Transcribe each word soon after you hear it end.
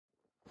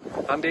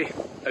Andy,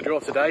 a draw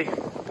today.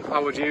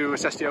 How would you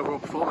assess the overall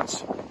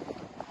performance?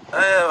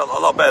 A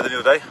lot better than the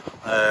other day.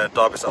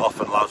 Derby's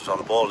often allowed us to have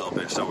the ball a little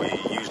bit, so we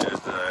used it as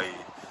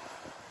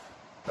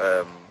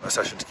a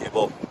session to keep the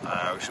ball.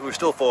 We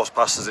still forced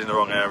passes in the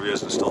wrong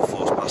areas and still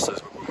forced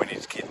passes, but we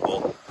need to keep the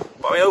ball.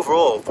 But I mean,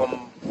 overall,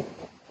 from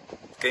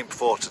game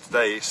before to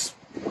today, it's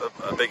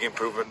a big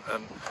improvement,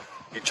 and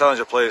you challenge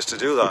the players to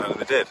do that, and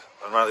they did.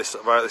 And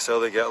rightly so,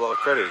 they get a lot of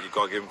credit. You've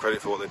got to give them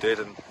credit for what they did,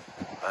 and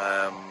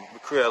we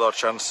created a lot of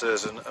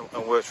chances and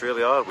worked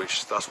really hard,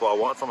 which that's what I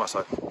wanted from my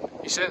side.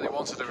 You certainly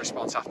wanted a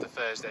response after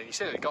Thursday. You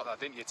certainly got that,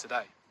 didn't you,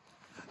 today?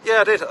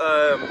 Yeah, I did.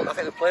 I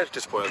think the players were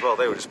disappointed as well.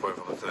 They were disappointed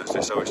from the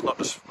Thursday, so it's not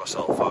just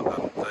myself.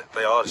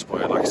 They are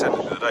disappointed. Like I said the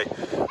other day,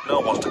 no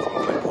one wants to come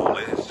and play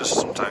poorly. It's just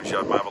sometimes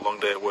you might have a long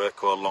day at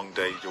work or a long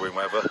day doing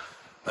whatever,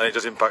 and it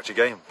does impact your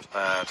game.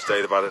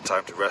 Today they've had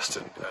time to rest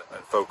and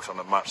focus on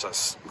the match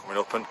that's coming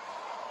up, and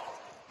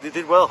they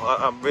did well.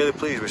 I'm really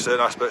pleased with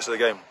certain aspects of the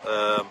game.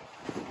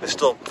 There's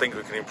still things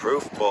we can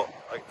improve, but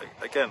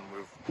again,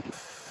 we've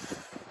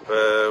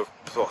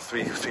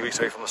 3 weeks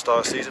away from the start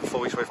of the season, 4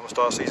 weeks away from the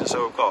start of the season,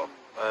 so we've got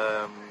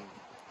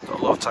a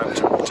lot of time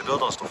to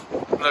build on stuff.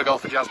 Another goal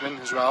for Jasmine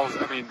as well.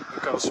 I mean,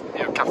 of course,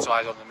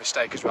 capitalise on the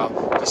mistake as well.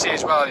 To see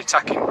as well,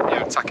 attacking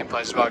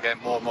players as well,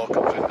 getting more and more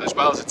confident, as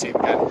well as the team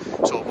getting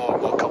sort of more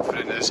and more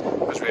confident as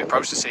we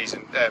approach the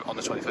season on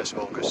the 21st of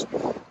August.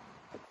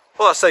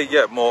 Well, I'd say,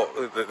 yeah, more.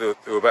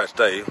 They were better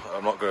today.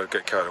 I'm not going to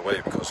get carried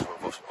away because of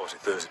obviously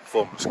Thursday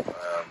performance.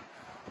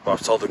 But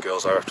I've told the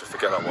girls I have to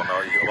forget that one now.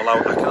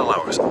 I can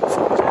allow it some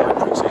performance in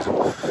pre-season.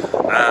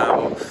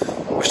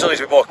 We still need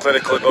to be more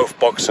clinical in both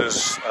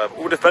boxes.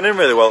 We're defending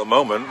really well at the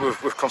moment.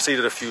 We've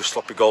conceded a few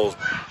sloppy goals,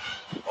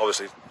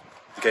 obviously,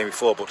 the game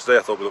before, but today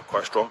I thought we looked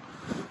quite strong.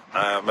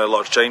 Made a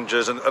lot of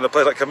changes, and the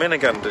players that come in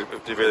again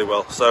did really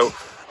well. So,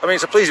 I mean,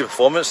 it's a pleasing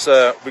performance.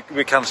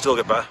 We can still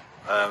get better.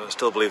 I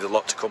still believe there's a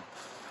lot to come.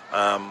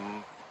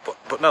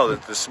 But no,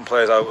 there's some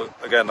players out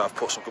again that have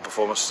put some good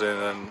performances in,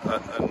 and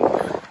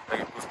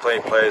we've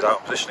played players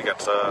out of position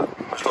against.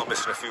 We're still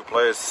missing a few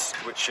players,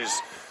 which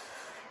is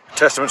a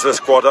testament to the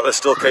squad that they're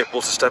still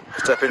capable to step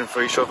in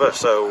for each other.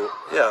 So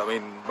yeah, I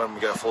mean, when we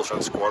get a full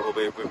strength squad,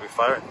 we'll be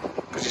firing.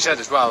 Because you said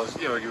as well,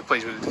 you were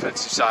pleased with the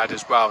defensive side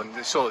as well,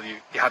 and saw that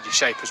you had your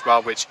shape as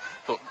well, which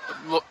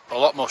looked a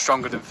lot more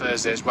stronger than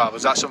Thursday as well.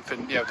 Was that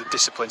something, the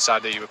discipline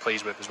side that you were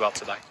pleased with as well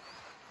today?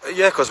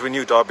 Yeah, because we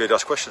knew Derby would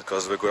ask questions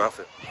because they were good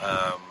outfit,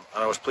 and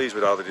I was pleased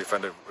with how they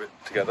defended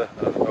together.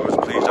 I was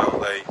pleased how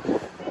they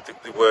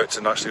worked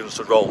and actually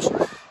understood roles.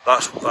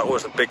 That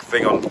was the big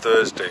thing on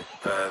Thursday.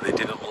 They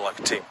didn't look like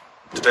a team.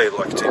 Today they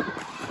look like a team,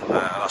 and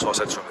that's what I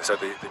said to them. They said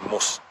they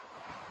must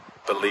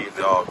believe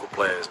they are good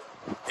players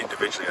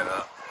individually,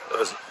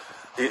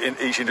 and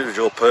each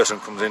individual person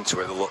comes into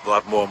it, they'll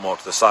add more and more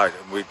to the side.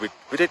 And we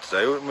did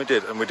today, and we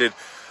did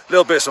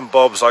little bits and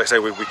bobs. Like I say,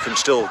 we can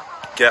still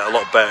get a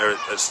lot better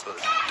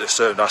at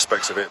certain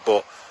aspects of it,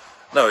 but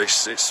no,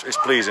 it's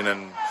pleasing,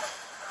 and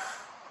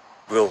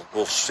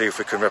we'll see if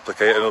we can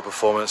replicate another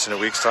performance in a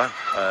week's time.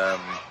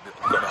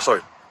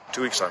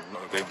 2 weeks time,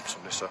 not a game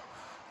Sunday. So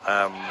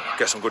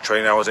get some good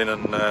training hours in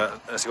and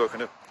see what we can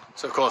do.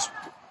 So of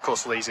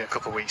course, Leeds in a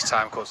couple of weeks'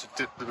 time. Of course,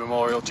 the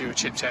Memorial due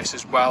chip chase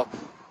as well.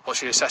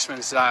 What's your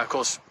assessment of that? Of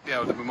course,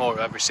 the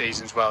Memorial every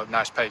season as well.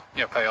 Nice pay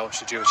homage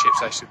to dual chip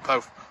chase.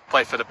 Both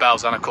played for the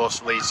Bells and of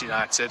course Leeds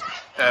United.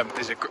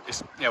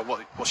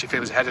 What's your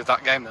feelings ahead of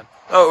that game then?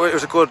 Oh, it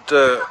was a good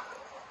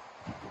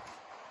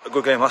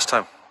game last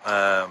time.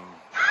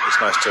 It's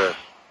nice to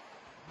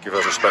give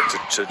our respect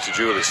to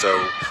Julie. So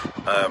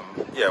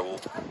yeah, we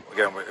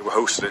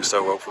hosted it,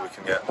 so hopefully we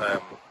can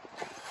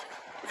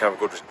have a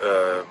good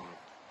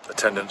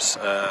attendance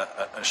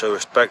and show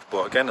respect.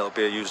 But again, it'll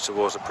be used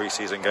towards a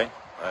pre-season game.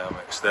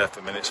 It's there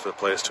for minutes for the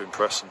players to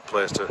impress and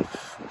players to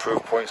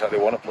prove points that they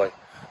want to play.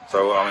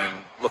 So I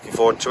mean, looking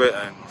forward to it,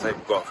 and I think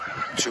we've got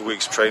 2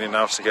 weeks training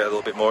now to get a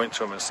little bit more into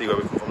them and see where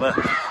we come from there.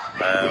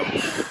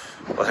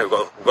 I think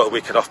we've got a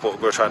weekend off, but we're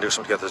going to try and do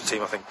something together as a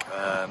team, I think,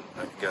 and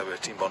get a bit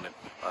of team bonding.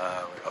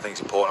 I think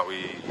it's important that we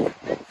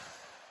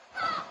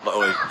not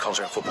only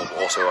concentrate on football, but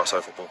also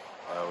outside football.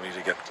 We need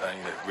to get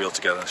real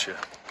together this year.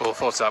 Well, look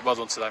forward to that. Well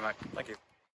done today, mate. Thank you.